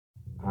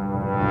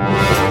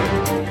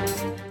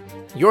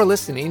You're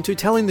listening to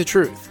Telling the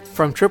Truth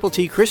from Triple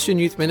T Christian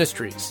Youth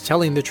Ministries,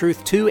 telling the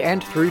truth to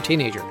and through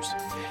teenagers.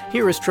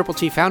 Here is Triple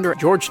T founder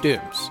George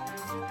Dooms.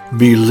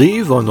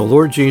 Believe on the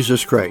Lord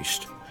Jesus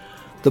Christ.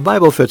 The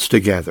Bible fits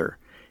together,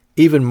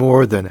 even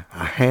more than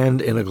a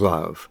hand in a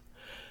glove.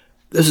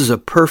 This is a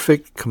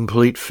perfect,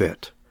 complete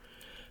fit.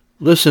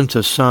 Listen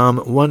to Psalm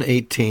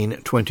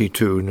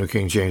 118:22, New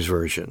King James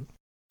Version.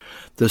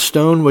 The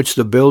stone which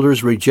the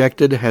builders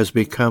rejected has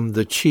become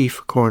the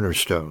chief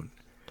cornerstone.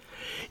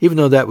 Even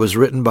though that was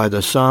written by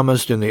the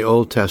psalmist in the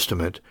Old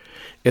Testament,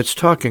 it's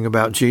talking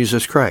about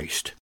Jesus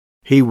Christ.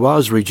 He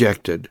was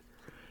rejected.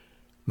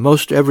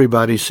 Most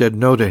everybody said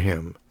no to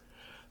him.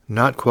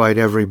 Not quite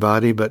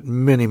everybody, but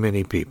many,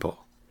 many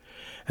people.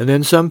 And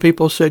then some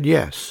people said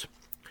yes.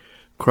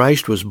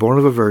 Christ was born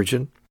of a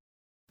virgin.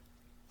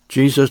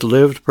 Jesus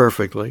lived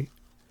perfectly.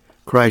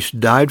 Christ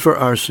died for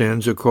our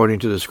sins according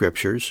to the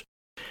Scriptures.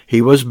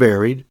 He was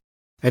buried,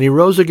 and he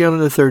rose again on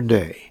the third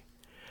day.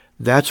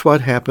 That's what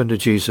happened to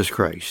Jesus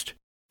Christ.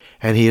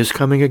 And he is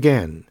coming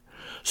again.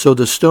 So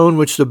the stone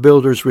which the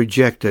builders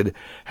rejected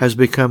has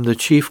become the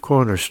chief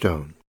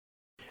cornerstone.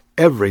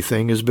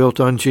 Everything is built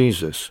on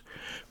Jesus.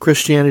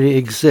 Christianity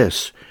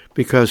exists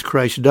because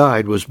Christ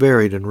died, was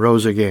buried, and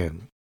rose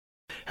again.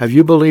 Have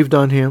you believed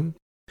on him?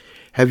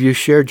 Have you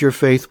shared your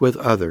faith with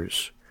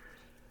others?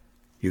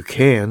 You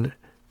can,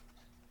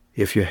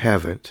 if you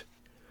haven't.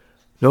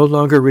 No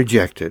longer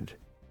rejected,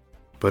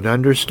 but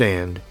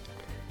understand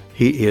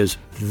he is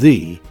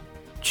the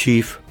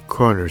chief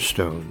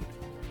cornerstone.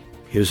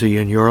 Is he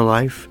in your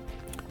life?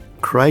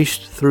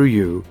 Christ through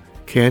you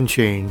can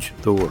change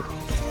the world.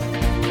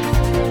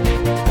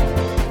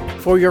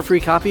 For your free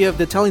copy of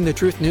the Telling the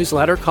Truth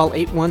newsletter, call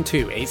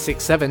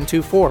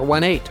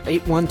 812-867-2418,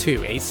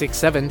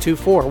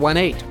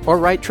 812-867-2418, or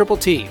write Triple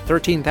T,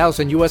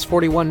 13,000 U.S.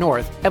 41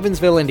 North,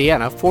 Evansville,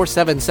 Indiana,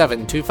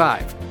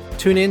 47725.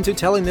 Tune in to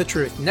Telling the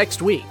Truth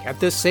next week at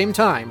this same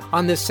time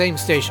on this same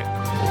station.